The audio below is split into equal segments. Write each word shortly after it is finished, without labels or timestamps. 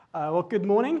Good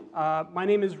morning. My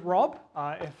name is Rob.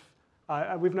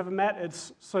 If we've never met,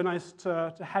 it's so nice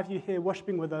to have you here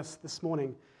worshiping with us this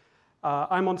morning.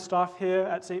 I'm on staff here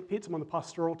at St. Pete's. I'm on the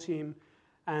pastoral team,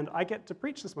 and I get to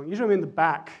preach this morning. Usually I'm in the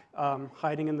back,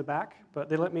 hiding in the back, but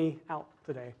they let me out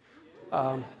today,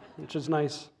 which is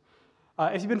nice.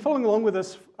 If you've been following along with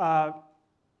us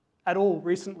at all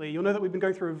recently, you'll know that we've been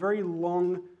going through a very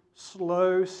long,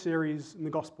 slow series in the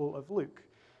Gospel of Luke.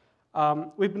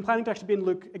 We've been planning to actually be in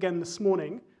Luke again this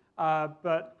morning,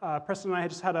 but Preston and I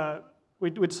had just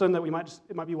we'd discerned that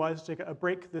it might be wise to take a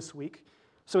break this week.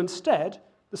 So instead,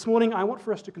 this morning I want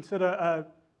for us to consider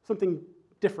something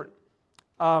different.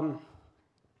 I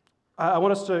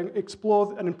want us to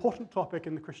explore an important topic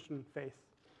in the Christian faith,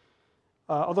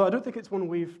 although I don't think it's one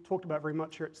we've talked about very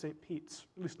much here at St. Pete's,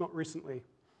 at least not recently,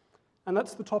 and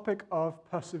that's the topic of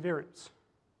perseverance.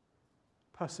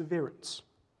 Perseverance.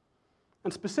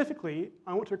 And specifically,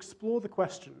 I want to explore the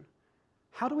question,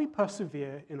 how do we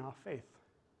persevere in our faith?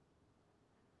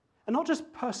 And not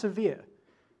just persevere,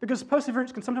 because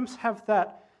perseverance can sometimes have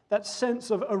that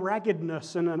sense of a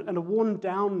raggedness and a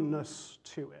worn-downness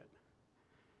to it.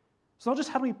 It's not just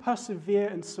how do we persevere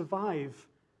and survive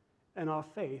in our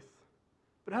faith,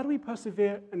 but how do we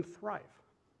persevere and thrive?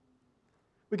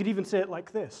 We could even say it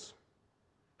like this: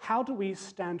 how do we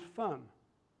stand firm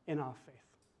in our faith?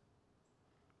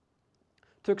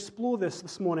 To explore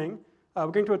this morning,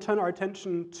 we're going to turn our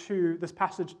attention to this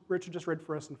passage Richard just read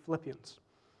for us in Philippians.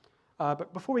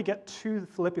 But before we get to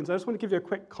Philippians, I just want to give you a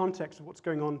quick context of what's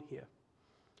going on here.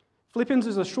 Philippians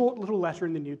is a short little letter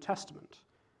in the New Testament.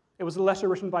 It was a letter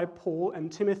written by Paul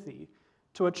and Timothy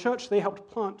to a church they helped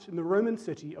plant in the Roman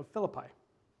city of Philippi.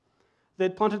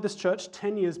 They'd planted this church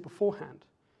 10 years beforehand.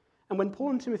 And when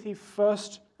Paul and Timothy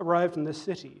first arrived in this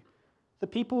city, the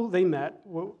people they met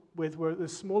were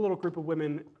this small little group of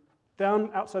women down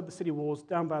outside the city walls,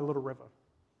 down by a little river.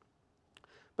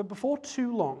 But before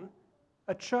too long,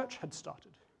 a church had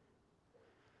started.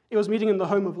 It was meeting in the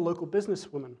home of a local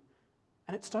businesswoman,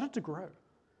 and it started to grow.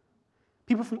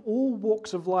 People from all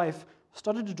walks of life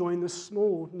started to join this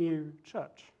small new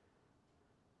church.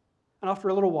 And after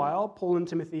a little while, Paul and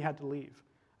Timothy had to leave.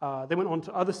 They went on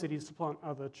to other cities to plant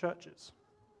other churches.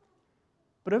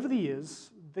 But over the years,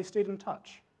 they stayed in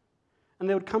touch. And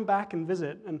they would come back and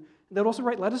visit, and they would also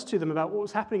write letters to them about what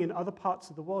was happening in other parts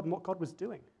of the world and what God was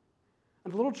doing.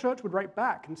 And the little church would write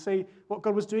back and say what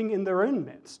God was doing in their own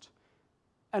midst.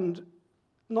 And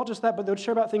not just that, but they would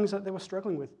share about things that they were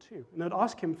struggling with too. And they would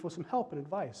ask him for some help and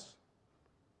advice.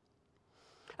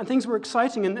 And things were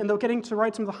exciting, and they were getting to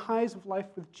ride some of the highs of life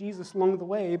with Jesus along the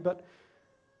way, but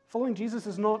following Jesus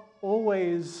is not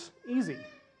always easy.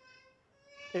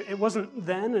 It wasn't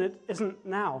then, and it isn't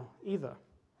now either.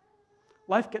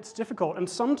 Life gets difficult, and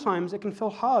sometimes it can feel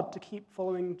hard to keep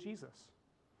following Jesus,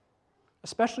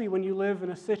 especially when you live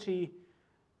in a city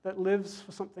that lives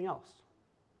for something else.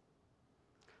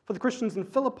 For the Christians in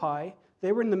Philippi,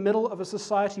 they were in the middle of a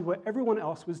society where everyone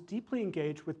else was deeply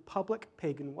engaged with public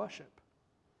pagan worship.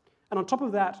 And on top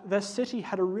of that, their city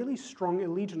had a really strong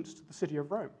allegiance to the city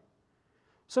of Rome.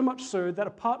 So much so that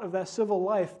a part of their civil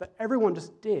life that everyone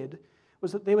just did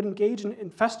was that they would engage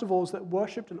in festivals that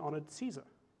worshipped and honored Caesar.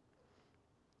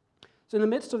 So in the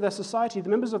midst of their society, the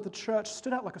members of the church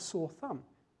stood out like a sore thumb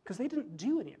because they didn't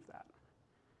do any of that.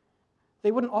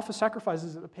 They wouldn't offer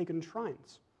sacrifices at the pagan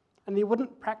shrines, and they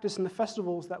wouldn't practice in the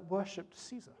festivals that worshipped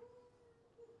Caesar.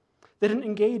 They didn't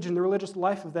engage in the religious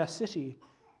life of their city,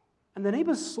 and their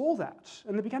neighbors saw that,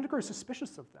 and they began to grow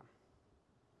suspicious of them.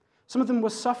 Some of them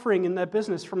were suffering in their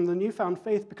business from the newfound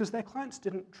faith because their clients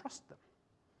didn't trust them.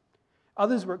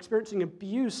 Others were experiencing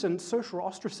abuse and social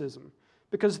ostracism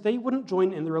because they wouldn't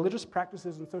join in the religious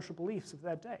practices and social beliefs of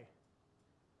their day.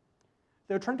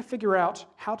 They were trying to figure out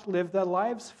how to live their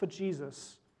lives for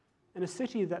Jesus in a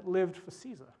city that lived for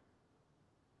Caesar.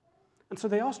 And so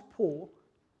they asked Paul,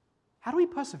 how do we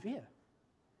persevere?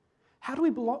 How do we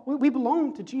belong? We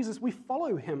belong to Jesus, we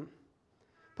follow him,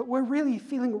 but we're really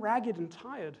feeling ragged and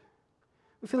tired.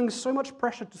 We're feeling so much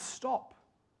pressure to stop,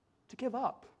 to give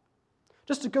up,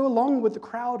 just to go along with the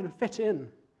crowd and fit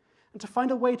in, and to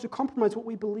find a way to compromise what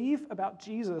we believe about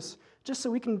Jesus just so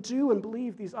we can do and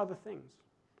believe these other things.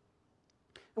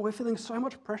 And we're feeling so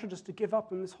much pressure just to give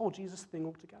up on this whole Jesus thing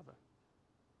altogether.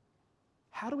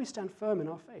 How do we stand firm in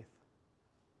our faith?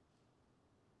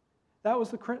 That was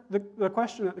the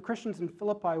question that the Christians in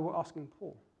Philippi were asking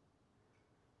Paul.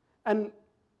 And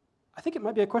I think it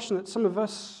might be a question that some of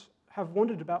us have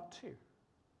wondered about too,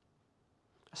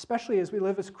 especially as we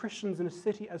live as Christians in a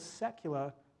city as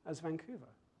secular as Vancouver.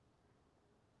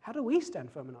 How do we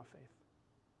stand firm in our faith?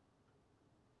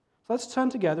 So let's turn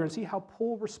together and see how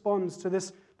Paul responds to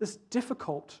this this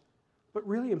difficult but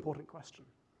really important question.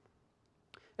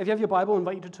 If you have your Bible, I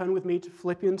invite you to turn with me to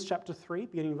Philippians chapter 3,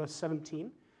 beginning in verse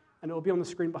 17, and it will be on the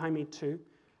screen behind me too.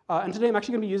 And today I'm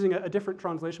actually going to be using a different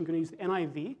translation. I'm going to use the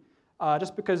NIV,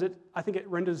 just because I think it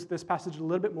renders this passage a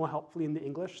little bit more helpfully in the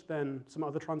English than some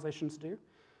other translations do.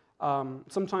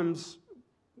 Sometimes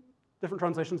different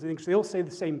translations in English, they all say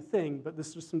the same thing, but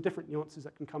there's just some different nuances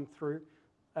that can come through,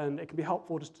 and it can be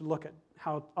helpful just to look at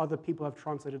how other people have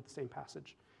translated the same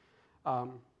passage.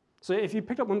 So if you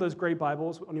picked up one of those gray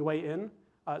Bibles on your way in,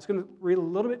 it's going to read a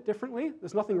little bit differently.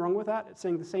 There's nothing wrong with that. It's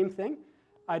saying the same thing.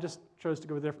 I just chose to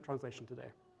go with a different translation today.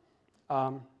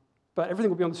 But everything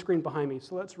will be on the screen behind me.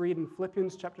 So let's read in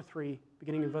Philippians chapter 3,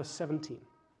 beginning in verse 17.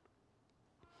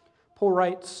 Paul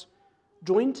writes,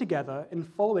 "Join together in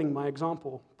following my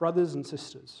example, brothers and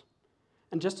sisters.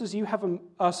 And just as you have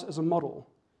us as a model,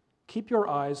 keep your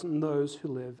eyes on those who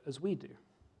live as we do."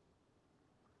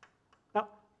 Now,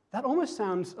 that almost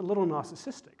sounds a little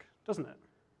narcissistic, doesn't it?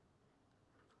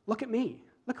 Look at me.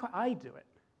 Look how I do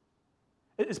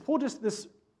it. Is Paul just this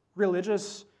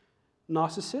religious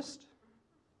narcissist?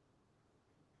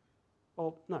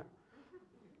 Well, no. Of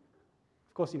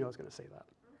course you knew I was going to say that.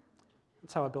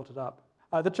 That's how I built it up.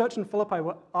 The church in Philippi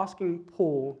were asking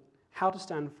Paul how to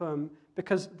stand firm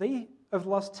because over the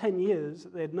last 10 years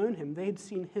that they had known him, they had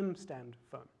seen him stand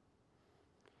firm.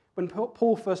 When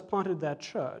Paul first planted their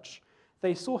church,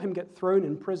 they saw him get thrown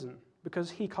in prison because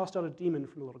he cast out a demon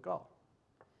from a little girl.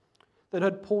 They'd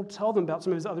heard Paul tell them about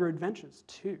some of his other adventures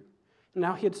too. And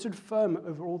now he had stood firm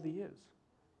over all the years.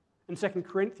 In 2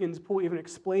 Corinthians, Paul even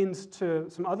explains to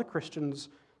some other Christians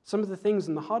some of the things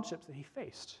and the hardships that he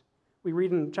faced. We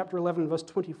read in chapter 11, verse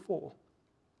 24,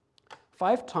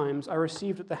 "5 times I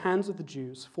received at the hands of the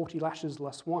Jews 40 lashes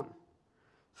less one.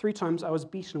 3 times I was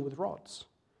beaten with rods.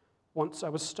 Once I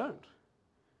was stoned.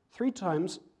 3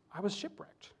 times I was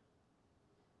shipwrecked."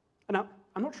 And now,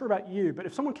 I'm not sure about you, but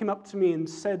if someone came up to me and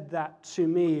said that to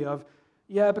me of,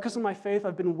 "Yeah, because of my faith,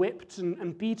 I've been whipped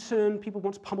and beaten. People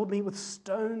once pummeled me with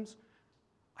stones,"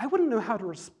 I wouldn't know how to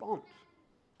respond.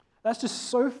 That's just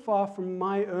so far from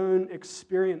my own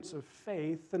experience of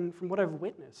faith and from what I've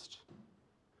witnessed.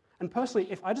 And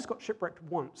personally, if I just got shipwrecked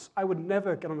once, I would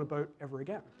never get on a boat ever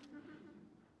again.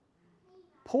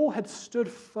 Paul had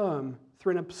stood firm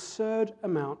through an absurd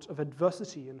amount of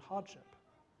adversity and hardship.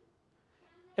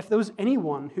 If there was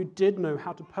anyone who did know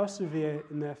how to persevere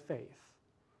in their faith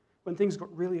when things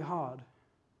got really hard,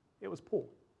 it was Paul.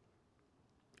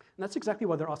 And that's exactly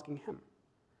why they're asking him,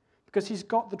 because he's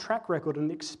got the track record and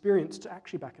the experience to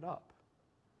actually back it up.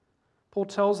 Paul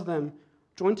tells them,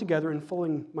 "Join together in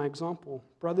following my example,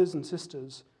 brothers and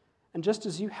sisters, and just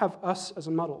as you have us as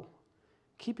a model,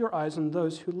 keep your eyes on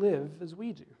those who live as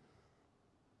we do."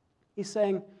 He's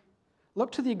saying,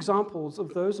 look to the examples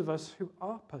of those of us who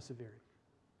are persevering.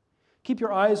 Keep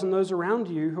your eyes on those around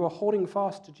you who are holding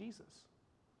fast to Jesus.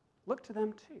 Look to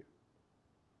them too.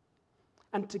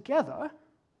 And together,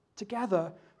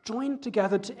 join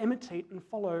together to imitate and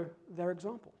follow their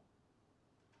example.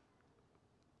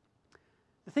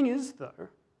 The thing is, though,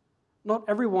 not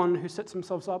everyone who sets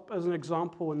themselves up as an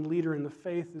example and leader in the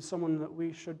faith is someone that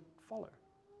we should follow.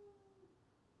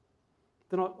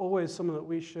 They're not always someone that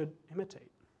we should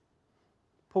imitate.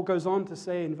 Paul goes on to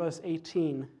say in verse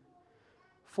 18,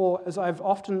 "For as I've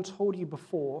often told you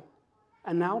before,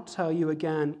 and now tell you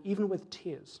again, even with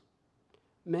tears,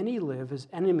 many live as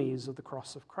enemies of the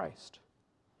cross of Christ.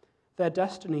 Their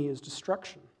destiny is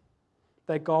destruction.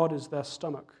 Their God is their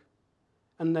stomach,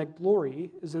 and their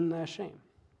glory is in their shame."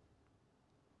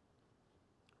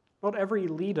 Not every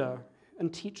leader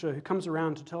and teacher who comes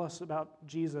around to tell us about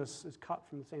Jesus is cut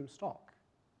from the same stock.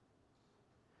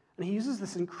 And he uses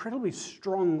this incredibly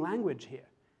strong language here.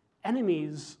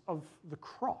 Enemies of the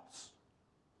cross.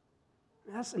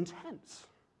 That's intense.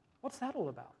 What's that all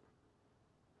about?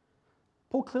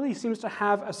 Paul clearly seems to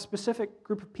have a specific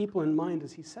group of people in mind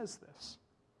as he says this.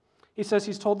 He says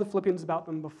he's told the Philippians about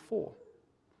them before.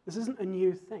 This isn't a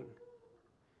new thing.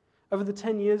 Over the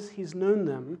 10 years he's known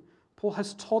them, Paul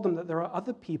has told them that there are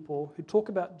other people who talk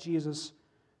about Jesus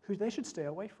who they should stay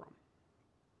away from.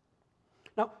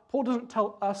 Now, Paul doesn't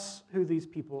tell us who these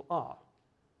people are.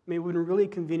 I mean, it would have been really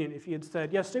convenient if he had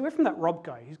said, "Yeah, stay away from that Rob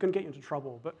guy. He's going to get you into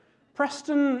trouble. But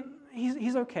Preston,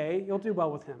 he's okay. You'll do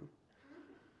well with him."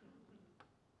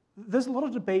 There's a lot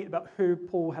of debate about who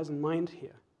Paul has in mind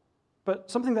here.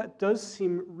 But something that does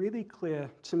seem really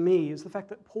clear to me is the fact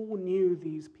that Paul knew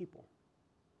these people.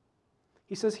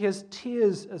 He says he has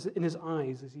tears in his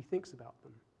eyes as he thinks about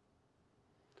them.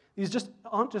 These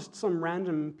aren't just some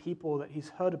random people that he's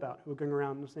heard about who are going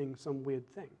around and saying some weird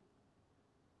thing.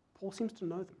 Paul seems to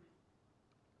know them.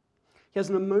 He has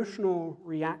an emotional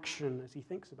reaction as he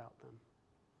thinks about them.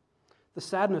 The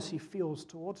sadness he feels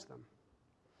towards them.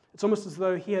 It's almost as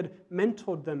though he had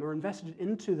mentored them or invested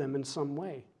into them in some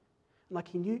way. And like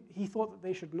he thought that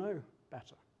they should know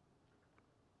better.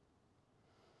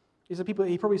 These are people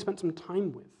he probably spent some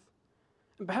time with.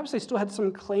 And perhaps they still had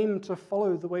some claim to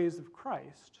follow the ways of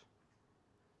Christ.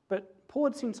 But Paul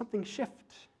had seen something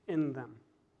shift in them.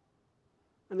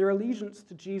 And their allegiance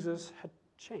to Jesus had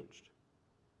changed.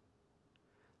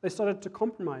 They started to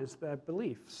compromise their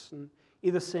beliefs, and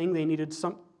either saying they needed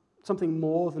something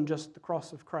more than just the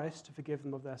cross of Christ to forgive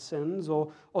them of their sins,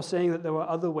 or saying that there were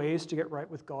other ways to get right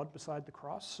with God beside the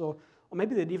cross, or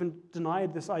maybe they'd even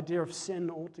denied this idea of sin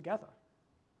altogether.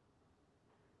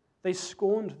 They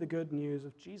scorned the good news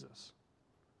of Jesus,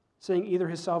 saying either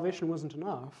his salvation wasn't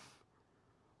enough,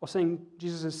 or saying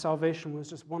Jesus' salvation was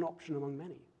just one option among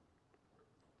many.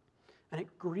 And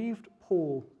it grieved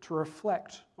Paul to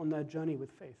reflect on their journey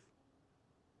with faith.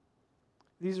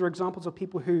 These are examples of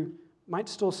people who might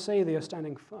still say they are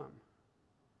standing firm,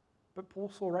 but Paul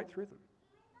saw right through them.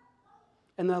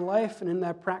 In their life and in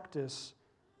their practice,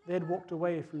 they had walked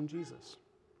away from Jesus.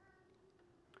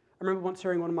 I remember once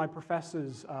hearing one of my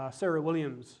professors, Sarah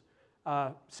Williams,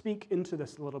 speak into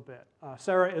this a little bit.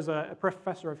 Sarah is a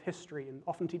professor of history and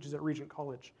often teaches at Regent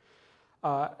College.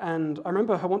 And I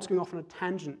remember her once going off on a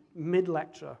tangent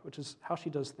mid-lecture, which is how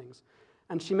she does things.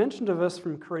 And she mentioned a verse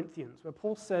from Corinthians where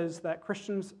Paul says that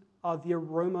Christians are the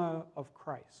aroma of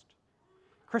Christ.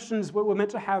 Christians were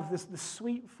meant to have this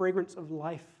sweet fragrance of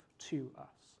life to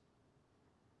us.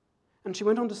 And she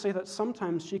went on to say that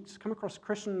sometimes she's come across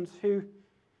Christians who,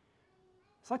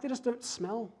 it's like they just don't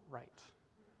smell right.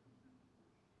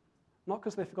 Not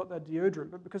because they forgot their deodorant,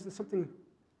 but because there's something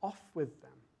off with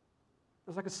them.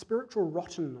 There's like a spiritual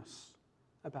rottenness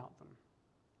about them.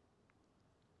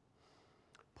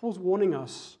 Paul's warning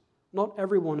us, not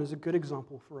everyone is a good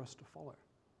example for us to follow.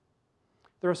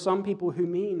 There are some people who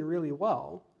mean really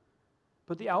well,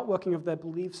 but the outworking of their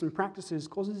beliefs and practices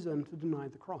causes them to deny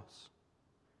the cross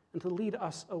and to lead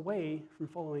us away from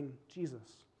following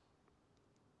Jesus.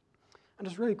 And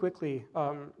just really quickly,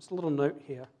 just a little note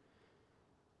here.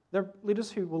 There are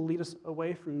leaders who will lead us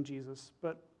away from Jesus,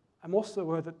 but I'm also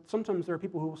aware that sometimes there are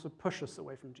people who also push us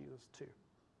away from Jesus too.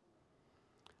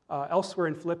 Elsewhere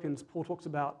in Philippians, Paul talks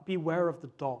about beware of the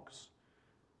dogs.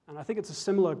 And I think it's a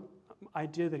similar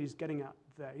idea that he's getting at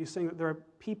there. He's saying that there are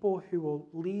people who will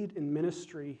lead in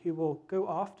ministry, who will go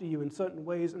after you in certain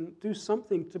ways and do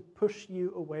something to push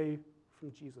you away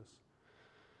from Jesus.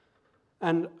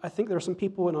 And I think there are some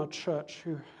people in our church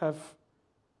who have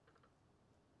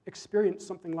experienced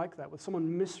something like that, with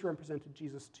someone misrepresented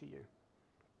Jesus to you.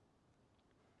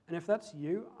 And if that's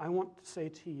you, I want to say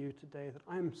to you today that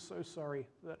I am so sorry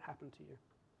that happened to you.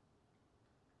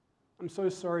 I'm so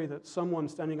sorry that someone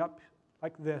standing up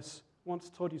like this once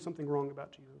told you something wrong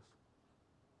about Jesus.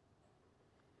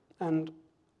 And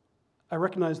I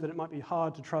recognize that it might be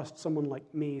hard to trust someone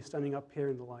like me standing up here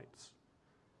in the lights.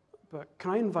 But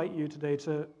can I invite you today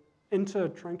to enter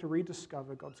trying to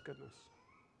rediscover God's goodness?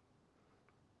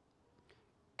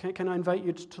 Can I invite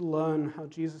you to learn how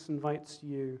Jesus invites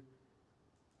you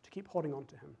to keep holding on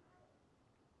to him?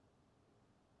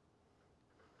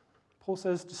 Paul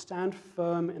says to stand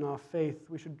firm in our faith,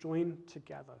 we should join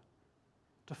together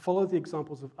to follow the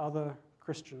examples of other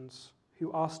Christians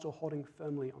who are still holding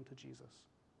firmly onto Jesus.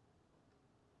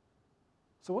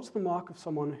 So what's the mark of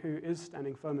someone who is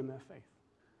standing firm in their faith?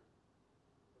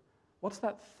 What's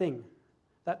that thing,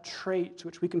 that trait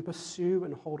which we can pursue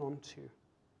and hold on to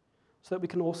so that we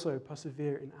can also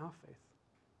persevere in our faith?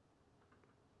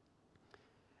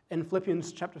 In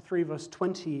Philippians chapter 3, verse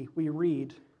 20, we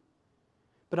read,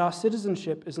 "But our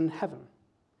citizenship is in heaven,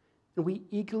 and we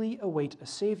eagerly await a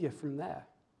Savior from there,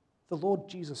 the Lord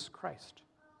Jesus Christ."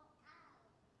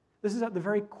 This is at the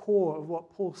very core of what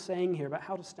Paul's saying here about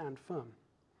how to stand firm.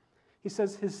 He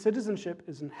says his citizenship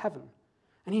is in heaven,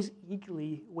 and he's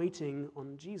eagerly waiting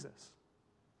on Jesus.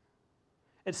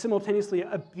 It's simultaneously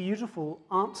a beautiful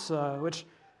answer, which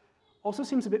also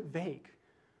seems a bit vague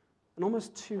and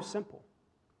almost too simple.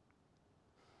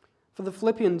 For the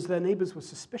Philippians, their neighbors were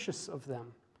suspicious of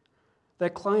them. Their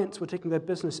clients were taking their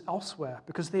business elsewhere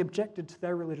because they objected to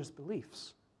their religious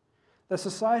beliefs. Their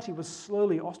society was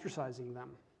slowly ostracizing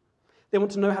them. They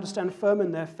want to know how to stand firm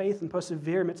in their faith and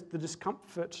persevere amidst the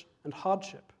discomfort and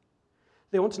hardship.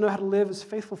 They want to know how to live as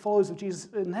faithful followers of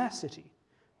Jesus in their city,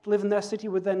 to live in their city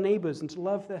with their neighbors and to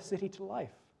love their city to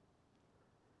life.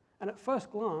 And at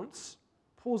first glance,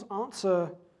 Paul's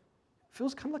answer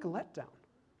feels kind of like a letdown.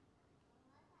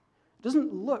 It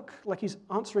doesn't look like he's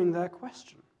answering their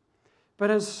question. but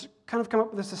has kind of come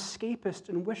up with this escapist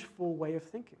and wishful way of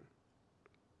thinking.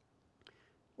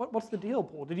 What's the deal,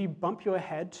 Paul? Did you bump your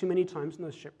head too many times in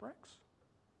those shipwrecks?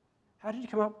 How did you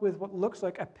come up with what looks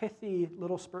like a pithy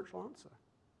little spiritual answer?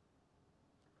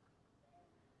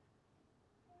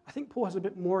 I think Paul has a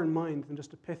bit more in mind than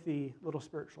just a pithy little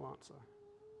spiritual answer.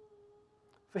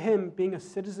 For him, being a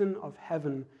citizen of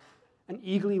heaven and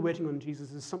eagerly waiting on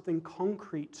Jesus is something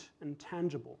concrete and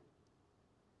tangible.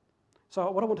 So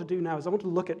what I want to do now is I want to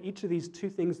look at each of these two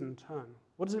things in turn.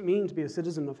 What does it mean to be a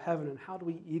citizen of heaven, and how do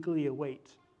we eagerly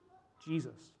await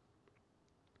Jesus?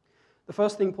 The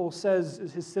first thing Paul says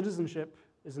is his citizenship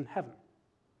is in heaven.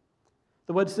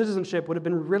 The word citizenship would have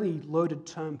been a really loaded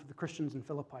term for the Christians in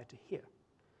Philippi to hear.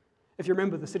 If you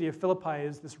remember, the city of Philippi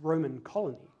is this Roman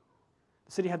colony.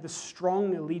 The city had this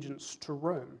strong allegiance to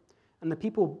Rome, and the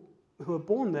people who were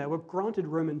born there were granted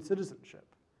Roman citizenship.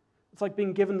 It's like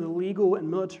being given the legal and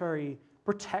military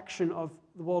protection of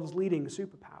the world's leading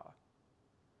superpower.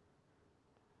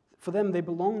 For them, they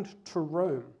belonged to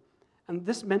Rome, and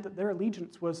this meant that their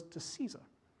allegiance was to Caesar.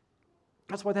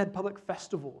 That's why they had public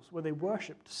festivals where they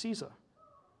worshipped Caesar.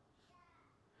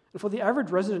 And for the average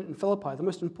resident in Philippi, the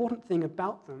most important thing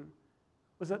about them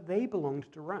was that they belonged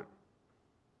to Rome.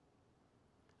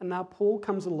 And now Paul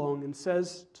comes along and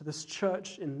says to this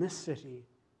church in this city,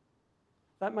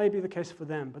 that may be the case for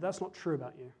them, but that's not true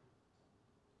about you.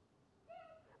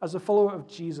 As a follower of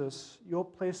Jesus, your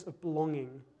place of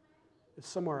belonging is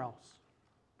somewhere else.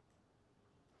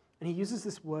 And he uses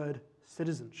this word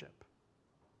citizenship.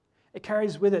 It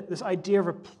carries with it this idea of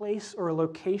a place or a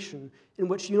location in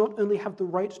which you not only have the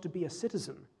right to be a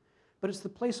citizen, but it's the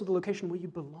place or the location where you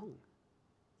belong.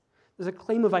 There's a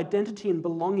claim of identity and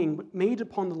belonging made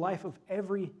upon the life of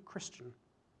every Christian.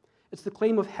 It's the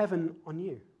claim of heaven on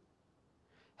you.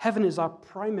 Heaven is our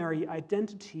primary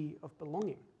identity of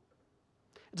belonging.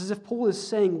 It's as if Paul is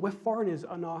saying we're foreigners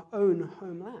on our own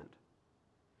homeland.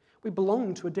 We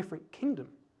belong to a different kingdom.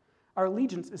 Our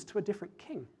allegiance is to a different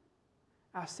king.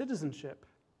 Our citizenship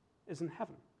is in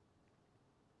heaven.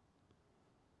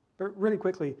 But really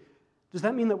quickly, does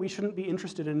that mean that we shouldn't be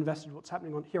interested and invested in what's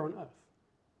happening here on earth?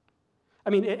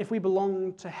 I mean, if we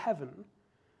belong to heaven,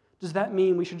 does that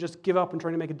mean we should just give up and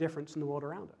try to make a difference in the world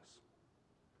around us?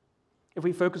 If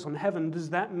we focus on heaven, does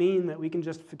that mean that we can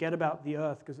just forget about the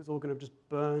earth because it's all going to just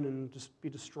burn and just be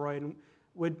destroyed, and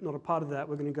we're not a part of that,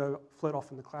 we're going to go float off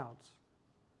in the clouds?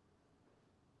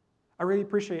 I really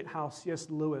appreciate how C.S.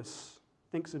 Lewis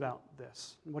thinks about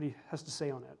this and what he has to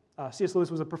say on it. C.S. Lewis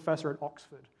was a professor at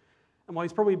Oxford, and while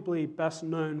he's probably best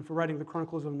known for writing the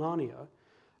Chronicles of Narnia,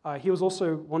 he was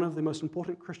also one of the most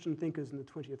important Christian thinkers in the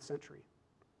 20th century.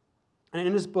 And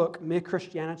in his book, Mere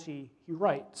Christianity, he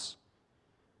writes,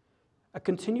 "A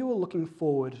continual looking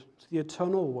forward to the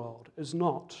eternal world is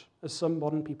not, as some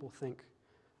modern people think,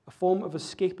 a form of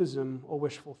escapism or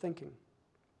wishful thinking.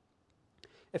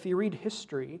 If you read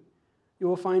history, you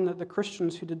will find that the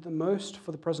Christians who did the most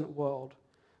for the present world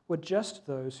were just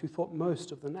those who thought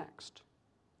most of the next.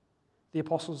 The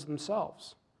apostles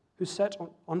themselves, who set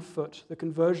on foot the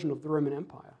conversion of the Roman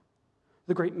Empire,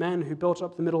 the great men who built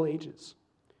up the Middle Ages,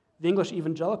 the English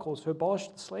evangelicals who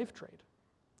abolished the slave trade,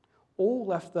 all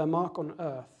left their mark on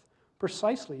earth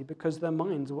precisely because their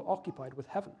minds were occupied with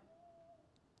heaven.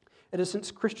 It is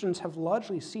since Christians have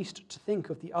largely ceased to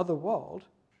think of the other world,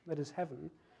 that is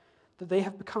heaven, that they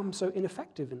have become so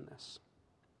ineffective in this.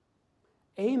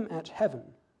 Aim at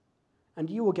heaven,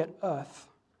 and you will get earth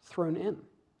thrown in.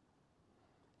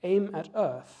 Aim at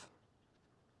earth,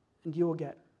 and you will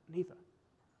get neither."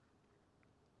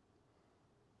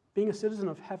 Being a citizen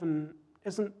of heaven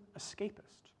isn't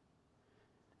escapist.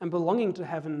 And belonging to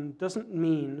heaven doesn't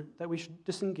mean that we should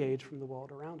disengage from the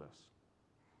world around us.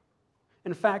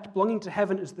 In fact, belonging to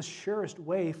heaven is the surest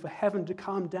way for heaven to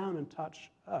calm down and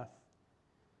touch earth.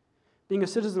 Being a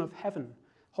citizen of heaven,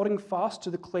 holding fast to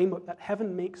the claim that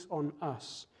heaven makes on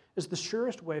us, is the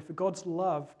surest way for God's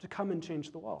love to come and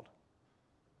change the world.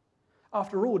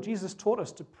 After all, Jesus taught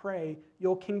us to pray,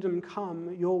 "Your kingdom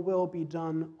come, your will be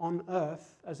done on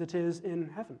earth as it is in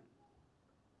heaven."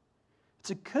 It's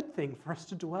a good thing for us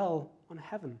to dwell on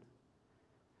heaven.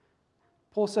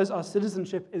 Paul says our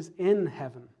citizenship is in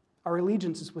heaven. Our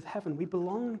allegiance is with heaven. We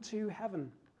belong to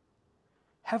heaven.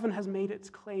 Heaven has made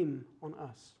its claim on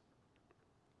us.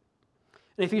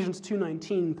 In Ephesians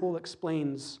 2:19, Paul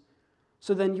explains,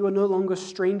 "So then you are no longer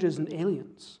strangers and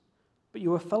aliens, but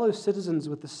you are fellow citizens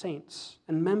with the saints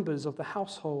and members of the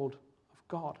household of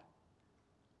God."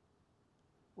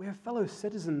 We are fellow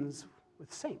citizens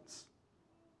with saints.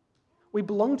 We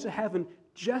belong to heaven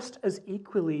just as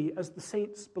equally as the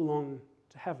saints belong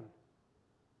to heaven.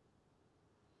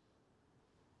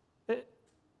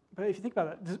 But if you think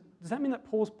about that, does that mean that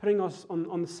Paul's putting us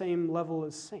on the same level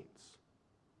as saints?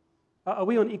 Are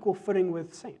we on equal footing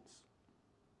with saints?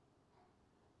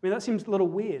 I mean, that seems a little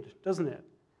weird, doesn't it?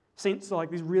 Saints are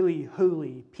like these really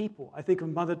holy people. I think of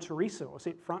Mother Teresa or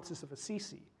St. Francis of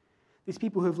Assisi. These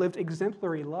people who have lived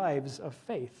exemplary lives of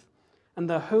faith. And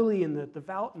they're holy and they're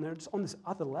devout and they're just on this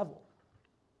other level.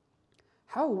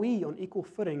 How are we on equal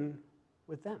footing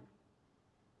with them?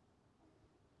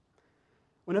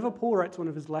 Whenever Paul writes one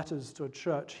of his letters to a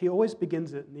church, he always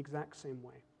begins it in the exact same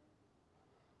way.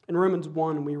 In Romans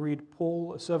 1, we read,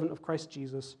 Paul, a servant of Christ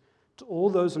Jesus, to all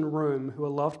those in Rome who are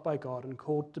loved by God and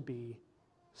called to be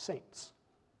saints.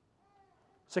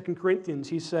 2 Corinthians,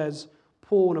 he says,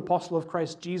 Paul, an apostle of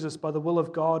Christ Jesus, by the will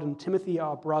of God, and Timothy,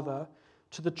 our brother,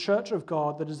 to the church of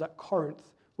God that is at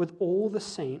Corinth, with all the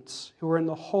saints who are in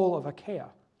the whole of Achaia.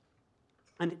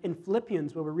 And in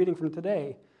Philippians, where we're reading from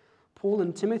today, Paul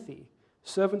and Timothy,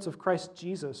 servants of Christ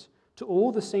Jesus, to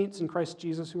all the saints in Christ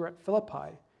Jesus who are at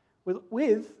Philippi,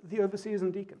 with the overseers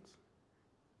and deacons.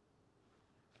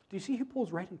 Do you see who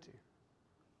Paul's writing to?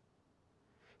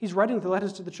 He's writing the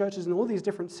letters to the churches in all these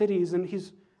different cities, and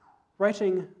he's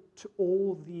writing to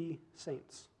all the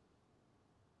saints,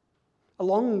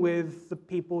 along with the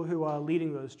people who are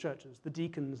leading those churches, the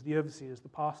deacons, the overseers, the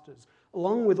pastors.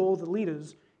 Along with all the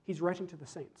leaders, he's writing to the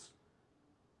saints.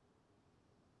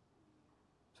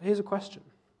 So here's a question.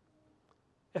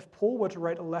 If Paul were to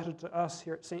write a letter to us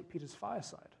here at St. Peter's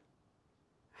Fireside,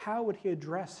 how would he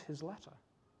address his letter?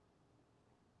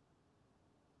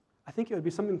 I think it would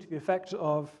be something to the effect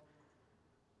of,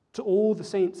 to all the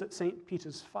saints at St.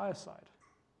 Peter's Fireside,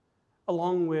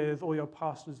 along with all your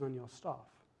pastors and your staff,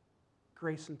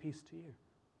 grace and peace to you.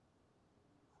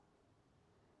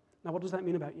 Now, what does that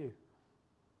mean about you?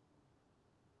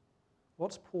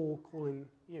 What's Paul calling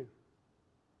you?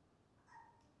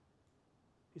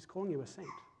 He's calling you a saint.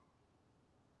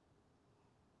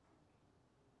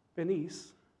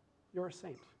 Bernice, you're a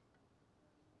saint.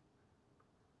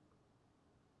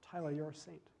 Tyler, you're a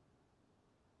saint.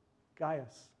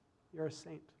 Gaius, you're a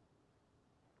saint.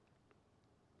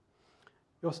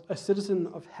 You're a citizen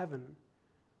of heaven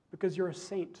because you're a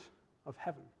saint of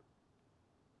heaven.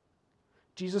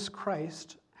 Jesus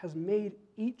Christ has made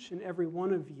each and every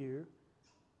one of you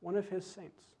one of his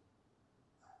saints.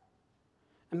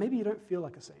 And maybe you don't feel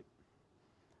like a saint.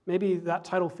 Maybe that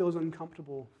title feels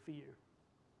uncomfortable for you.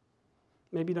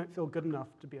 Maybe you don't feel good enough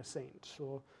to be a saint,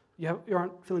 or you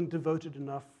aren't feeling devoted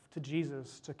enough to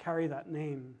Jesus to carry that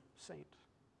name, saint.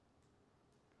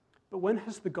 But when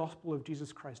has the gospel of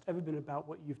Jesus Christ ever been about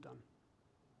what you've done?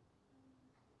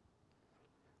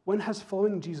 When has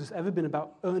following Jesus ever been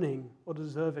about earning or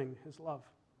deserving his love?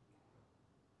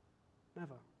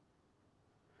 Never.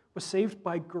 We're saved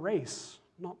by grace,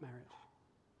 not merit.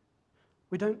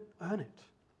 We don't earn it.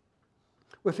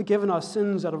 We're forgiven our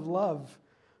sins out of love,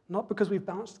 not because we've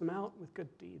balanced them out with good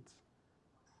deeds.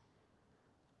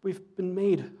 We've been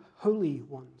made holy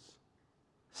ones,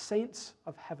 saints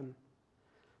of heaven,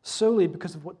 solely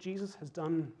because of what Jesus has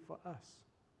done for us.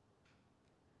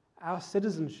 Our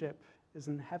citizenship is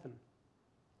in heaven.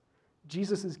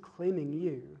 Jesus is claiming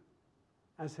you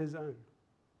as his own.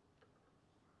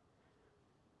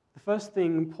 The first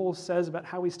thing Paul says about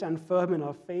how we stand firm in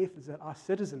our faith is that our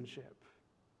citizenship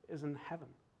is in heaven.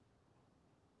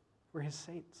 We're his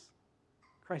saints,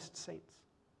 Christ's saints.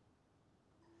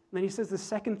 And then he says the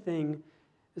second thing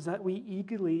is that we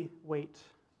eagerly wait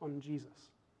on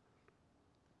Jesus.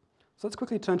 So let's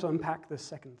quickly turn to unpack this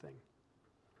second thing.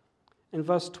 In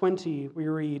verse 20, we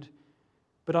read,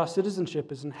 "But our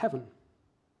citizenship is in heaven,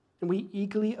 and we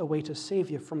eagerly await a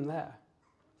Savior from there,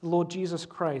 the Lord Jesus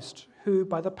Christ, who,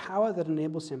 by the power that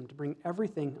enables him to bring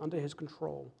everything under his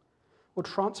control, will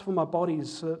transform our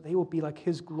bodies so that they will be like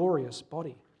his glorious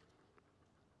body."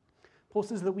 Paul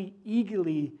says that we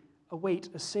eagerly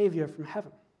await a Savior from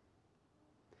heaven.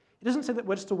 He doesn't say that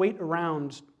we're just to wait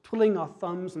around, twiddling our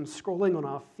thumbs and scrolling on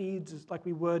our feeds like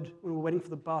we would when we're waiting for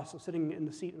the bus or sitting in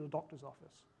the seat in the doctor's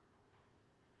office.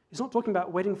 He's not talking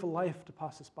about waiting for life to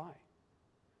pass us by.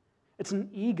 It's an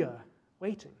eager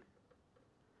waiting.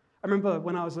 I remember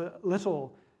when I was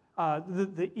little,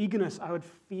 the eagerness I would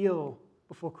feel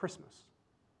before Christmas.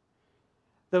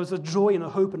 There was a joy and a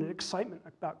hope and an excitement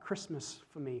about Christmas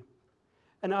for me.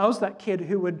 And I was that kid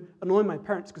who would annoy my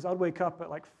parents because I'd wake up at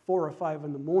like 4 or 5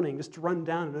 in the morning just to run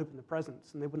down and open the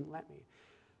presents, and they wouldn't let me.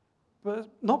 But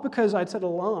not because I'd set an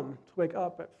alarm to wake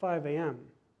up at 5 a.m.,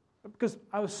 but because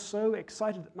I was so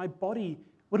excited that my body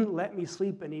wouldn't let me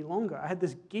sleep any longer. I had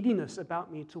this giddiness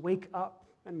about me to wake up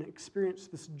and experience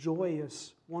this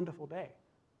joyous, wonderful day.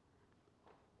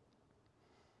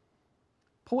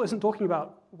 Paul isn't talking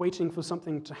about waiting for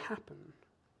something to happen.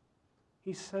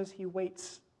 He says he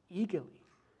waits eagerly.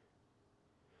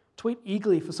 To wait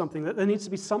eagerly for something, that there needs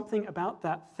to be something about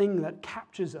that thing that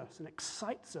captures us and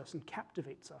excites us and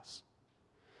captivates us.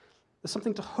 There's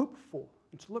something to hope for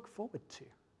and to look forward to.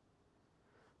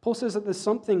 Paul says that there's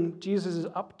something Jesus is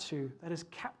up to that is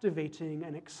captivating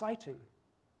and exciting.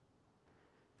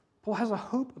 Paul has a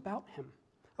hope about him,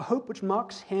 a hope which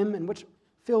marks him and which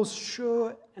feels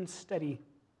sure and steady.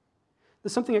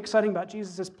 There's something exciting about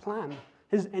Jesus' plan,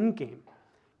 his endgame.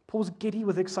 Paul's giddy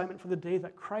with excitement for the day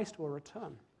that Christ will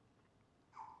return.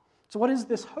 So what is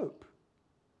this hope?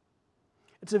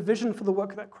 It's a vision for the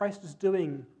work that Christ is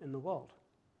doing in the world,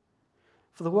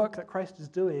 for the work that Christ is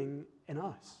doing in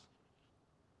us.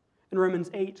 In Romans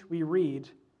 8, we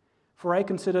read, "For I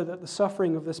consider that the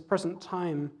suffering of this present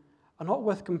time are not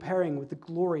worth comparing with the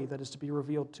glory that is to be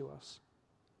revealed to us.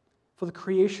 For the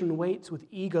creation waits with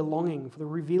eager longing for the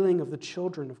revealing of the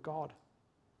children of God.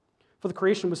 For the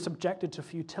creation was subjected to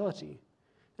futility,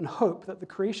 in hope that the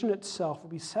creation itself will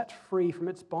be set free from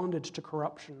its bondage to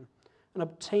corruption and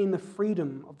obtain the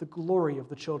freedom of the glory of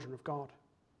the children of God."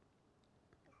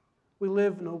 We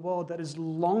live in a world that is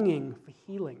longing for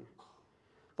healing.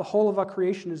 The whole of our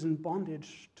creation is in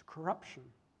bondage to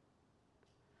corruption.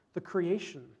 The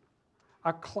creation,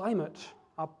 our climate,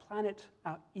 our planet,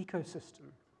 our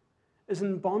ecosystem, is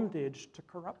in bondage to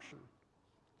corruption.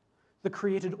 The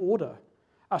created order,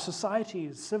 our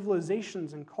societies,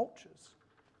 civilizations, and cultures,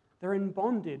 they're in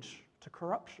bondage to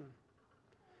corruption.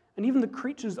 And even the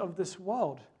creatures of this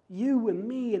world, you and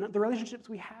me, and the relationships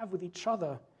we have with each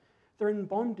other, they're in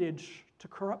bondage to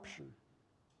corruption.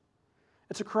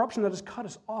 It's a corruption that has cut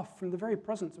us off from the very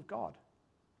presence of God.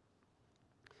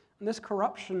 And this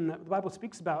corruption that the Bible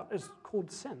speaks about is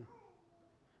called sin.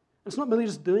 It's not merely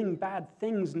just doing bad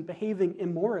things and behaving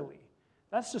immorally.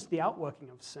 That's just the outworking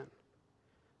of sin.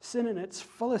 Sin in its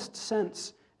fullest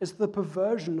sense is the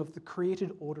perversion of the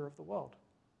created order of the world.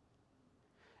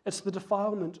 It's the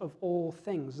defilement of all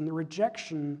things and the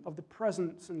rejection of the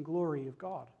presence and glory of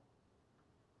God.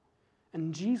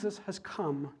 And Jesus has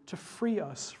come to free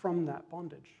us from that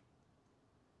bondage.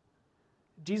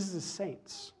 Jesus'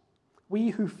 saints,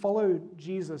 we who follow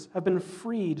Jesus, have been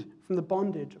freed from the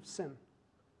bondage of sin.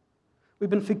 We've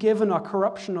been forgiven our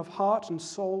corruption of heart and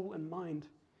soul and mind,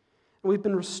 and we've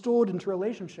been restored into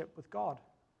relationship with God.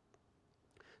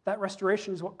 That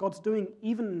restoration is what God's doing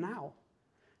even now.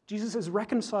 Jesus is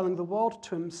reconciling the world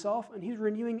to himself, and he's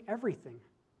renewing everything.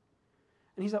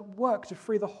 And he's at work to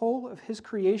free the whole of his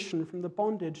creation from the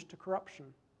bondage to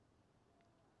corruption.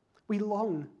 We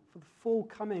long for the full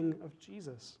coming of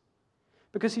Jesus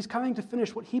because he's coming to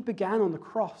finish what he began on the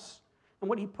cross and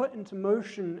what he put into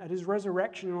motion at his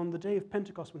resurrection and on the day of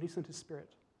Pentecost when he sent his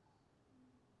Spirit.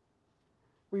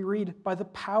 We read, "By the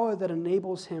power that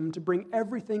enables him to bring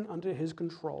everything under his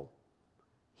control,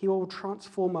 he will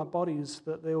transform our bodies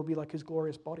so that they will be like his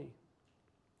glorious body."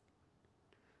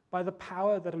 By the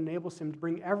power that enables him to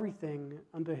bring everything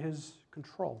under his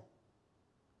control.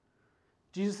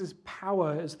 Jesus'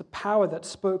 power is the power that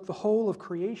spoke the whole of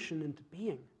creation into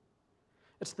being.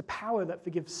 It's the power that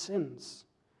forgives sins.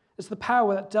 It's the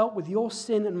power that dealt with your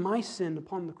sin and my sin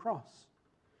upon the cross.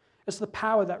 It's the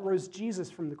power that rose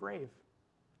Jesus from the grave.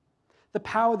 The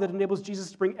power that enables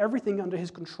Jesus to bring everything under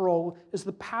his control is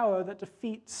the power that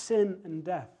defeats sin and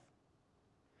death.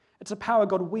 It's a power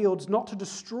God wields not to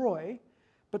destroy,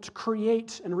 but to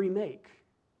create and remake.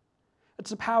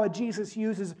 It's a power Jesus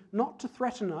uses not to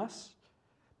threaten us,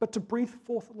 but to breathe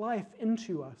forth life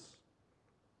into us.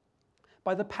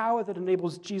 By the power that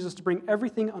enables Jesus to bring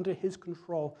everything under his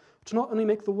control, to not only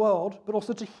make the world, but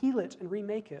also to heal it and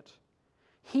remake it.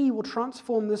 He will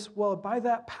transform this world by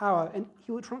that power, and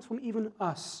he will transform even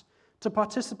us to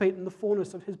participate in the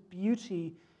fullness of his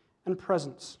beauty and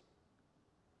presence.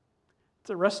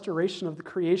 It's a restoration of the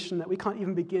creation that we can't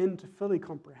even begin to fully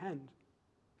comprehend.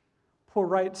 Paul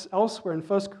writes elsewhere in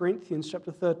 1 Corinthians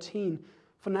chapter 13,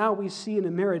 "For now we see in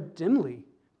a mirror dimly,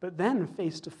 but then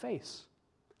face to face.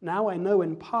 Now I know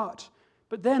in part,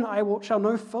 but then shall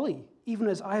know fully, even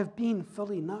as I have been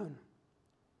fully known."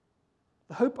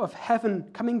 The hope of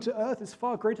heaven coming to earth is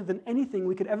far greater than anything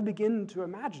we could ever begin to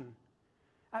imagine.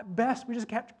 At best, we just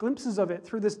catch glimpses of it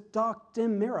through this dark,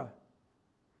 dim mirror.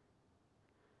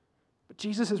 But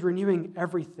Jesus is renewing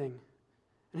everything,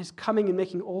 and his coming and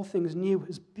making all things new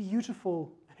is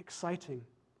beautiful and exciting.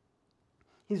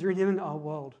 He's renewing our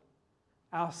world,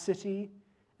 our city,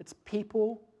 its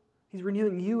people. He's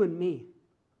renewing you and me.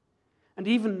 And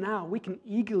even now, we can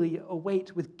eagerly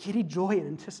await with giddy joy and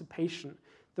anticipation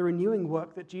the renewing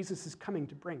work that Jesus is coming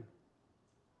to bring.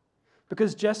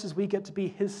 Because just as we get to be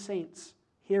his saints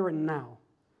here and now,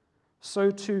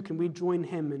 so too can we join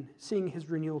him in seeing his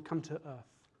renewal come to earth,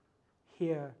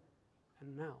 here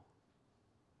and now.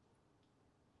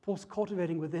 Paul's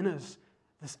cultivating within us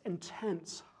this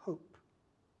intense hope.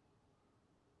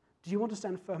 Do you want to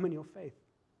stand firm in your faith?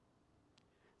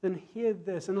 Then hear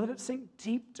this and let it sink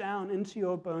deep down into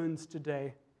your bones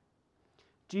today.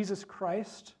 Jesus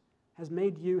Christ has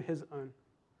made you his own.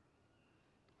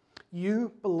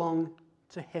 You belong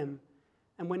to him.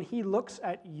 And when he looks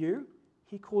at you,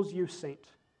 he calls you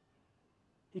saint.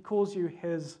 He calls you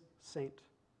his saint.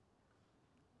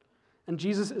 And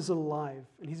Jesus is alive,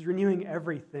 and he's renewing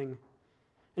everything.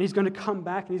 And he's going to come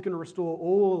back, and he's going to restore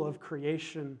all of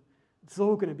creation. It's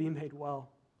all going to be made well.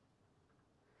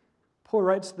 Paul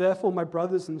writes, "Therefore, my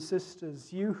brothers and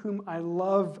sisters, you whom I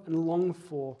love and long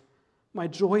for, my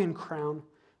joy and crown,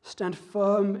 stand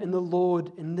firm in the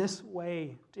Lord in this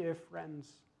way, dear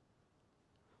friends.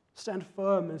 Stand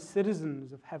firm as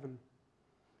citizens of heaven,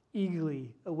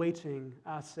 eagerly awaiting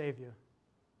our Savior."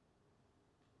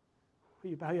 Will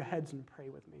you bow your heads and pray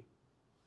with me?